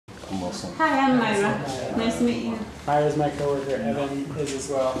I'm Wilson. Hi, I'm Myra. Nice to meet you. Myra's my coworker. Evan is as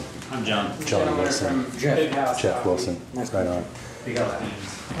well. I'm John. John Wilson. From Big House Jeff Coffee. Wilson. Nice Right on. Big House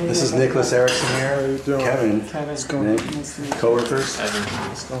Beans. This is Nicholas Erickson here. How you doing? Kevin. Kevin's Nick. nice to meet you. Co-workers.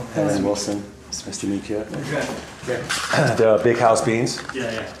 Evan Wilson. It's nice to meet you. The Big House Beans.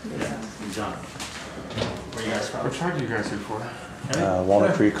 Yeah. I'm John. Where you guys from? Which side are you guys here for?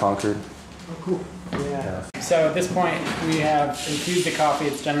 Walnut Creek, Concord. Oh, cool. Yeah. So at this point, we have infused the coffee.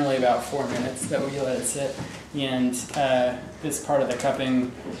 It's generally about 4 minutes that we let it sit. And this part of the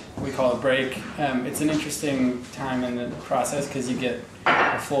cupping, we call a break. It's an interesting time in the process because you get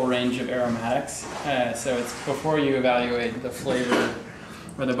a full range of aromatics. So it's before you evaluate the flavor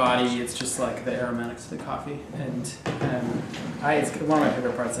or the body, it's just like the aromatics of the coffee. And it's one of my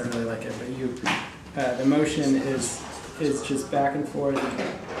favorite parts. I really like it. But the motion is just back and forth.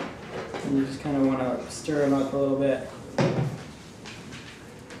 And you just kind of want to stir them up a little bit.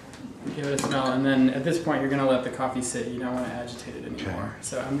 Give it a smell, and then at this point you're going to let the coffee sit. You don't want to agitate it anymore. Okay.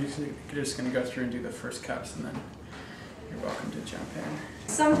 So I'm just going to go through and do the first cups, and then you're welcome to jump in.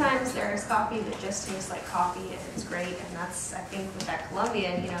 Sometimes there's coffee that just tastes like coffee, and it's great. And that's, I think, with that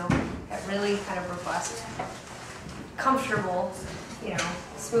Colombian, that really kind of robust, comfortable,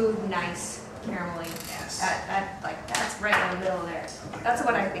 smooth, nice, caramelly. Yes. That's right in the middle there. That's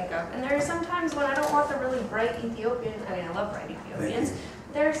what I think of. And there are some times when I don't want the really bright Ethiopian. I mean, I love bright Ethiopians.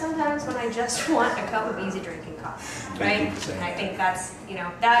 There are some times when I just want a cup of easy drinking coffee, right? And I think that's,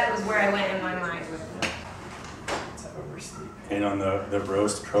 that was where I went in my mind with And on the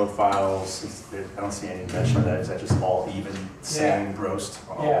roast profiles, I don't see any mention of that. Is that just all even, same roast,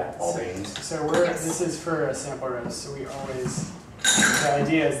 all beans? So this is for a sample roast, so we always, the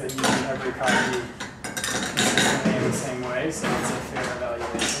idea is that you do every coffee consistently in the same way, so it's a fair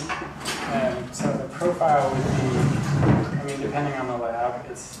evaluation. So the profile would be, depending on the lab,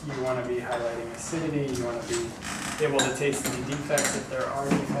 you want to be highlighting acidity, you want to be able to taste any defects if there are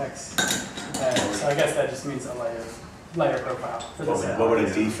defects. So I guess that just means a lighter profile for this. What would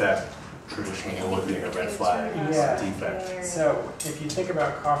a defect traditionally would be? A red flag? Yeah. A defect. So if you think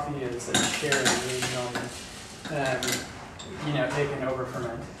about coffee as a shared ingredient, taken over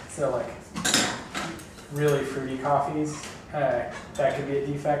ferment. So like really fruity coffees, that could be a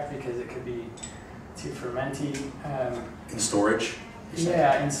defect because it could be too fermenty. In storage?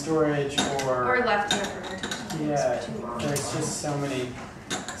 Yeah, in storage or left in a fermentation. Yeah, there's just so many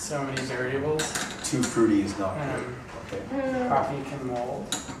variables. Too fruity is not good. Okay. Coffee can mold.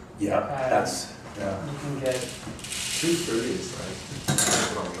 Yeah, You can get Too fruity is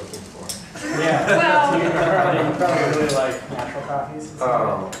that's what I'm looking for. Yeah. Well, you probably really like natural coffees.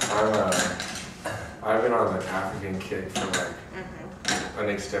 I've been on an African kick for an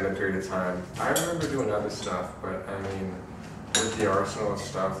extended period of time. I remember doing other stuff, but with the arsenal of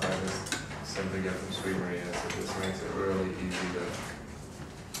stuff I just simply get from Sweet Maria's, it just makes it really easy to.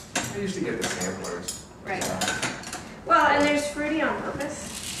 I used to get the samplers. right. Well, and there's fruity on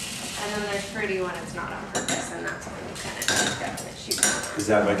purpose, and then there's fruity when it's not on purpose, and that's when you kind of definitely shoot. Is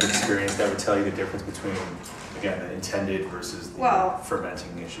that like experience that would tell you the difference between, again, the intended versus the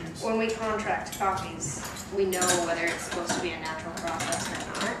fermenting issues? When we contract coffees, we know whether it's supposed to be a natural process or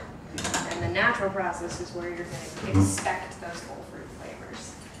not. And the natural process is where you're going to expect those whole fruit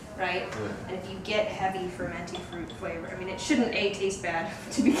flavors, right? Yeah. And if you get heavy fermented fruit flavor, it shouldn't taste bad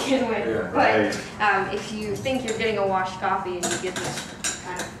to begin with, but if you think you're getting a washed coffee and you get this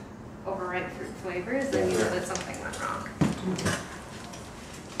kind of overripe fruit flavors, then you know that something went wrong.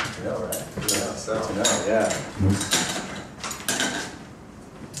 You know, right? Yeah, so.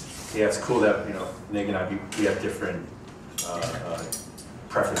 Yeah, it's cool that, Nick and I, we have different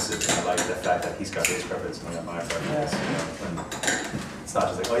preferences. And I like the fact that he's got his preference and I got my preference. And it's not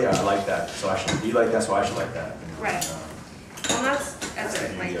just like, oh yeah, I like that, so you like that, so I should like that. Right. Well, that's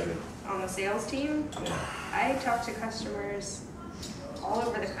on the sales team. Yeah. I talk to customers all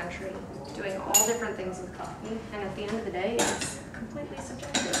over the country, doing all different things with coffee, and at the end of the day, it's completely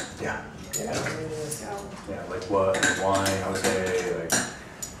subjective. Yeah. So. Yeah, like what? Like wine, I would say, like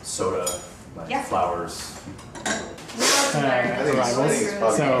soda, like flowers. Arrivals.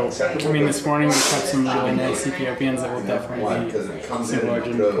 So, this morning we cut some really nice Ethiopians that will definitely be similar to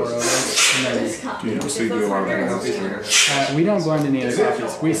pour over. So you do a lot of coffees? We don't blend any of the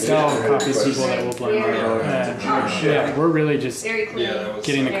coffees. We sell coffees to people that will blend. We're really just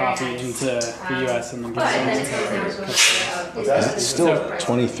getting the coffee into the U.S. and then getting it. It's still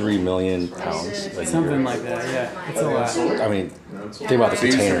 23 million pounds. Something like that, yeah. It's a lot. Think about the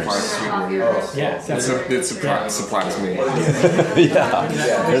containers. Yeah, It supplies me. Yeah,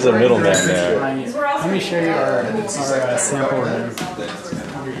 there's a middleman there. Let me show you our sample room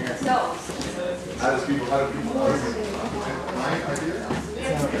over here. How do people know?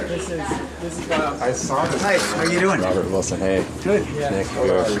 This is Bob. I saw this. Hi, how you doing? Robert Wilson, hey. Good. Yeah. Nick, Hold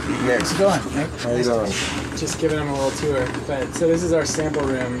good. on. Nick, how's it going? Nick, How you doing? Just giving them a little tour. But so this is our sample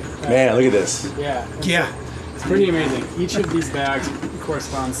room. Man, look at this. Yeah. Yeah. It's pretty amazing. Each of these bags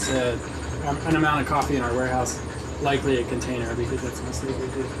corresponds to an amount of coffee in our warehouse, likely a container, because that's mostly what we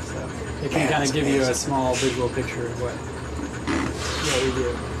do. So it can kind of give you a small visual picture of what we do.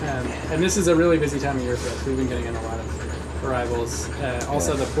 And this is a really busy time of year for us. We've been getting in a lot of arrivals.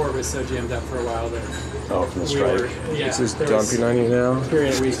 Also, the port was so jammed up for a while that Oh, from the we strike. were, yeah, This is there was dumping on you now. a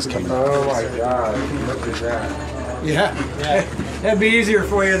period of weeks. coming Oh my God! Look at that. Yeah. Yeah. That'd be easier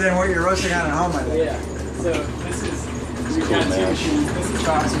for you than what you're roasting on at home, I think. Yeah. So this is, we've got two machines. This is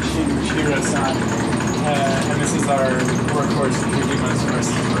Bob's machine, which he roasts on. And this is our workhorse, which we do most of our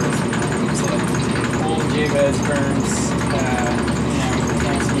samples. So old Jabez burns,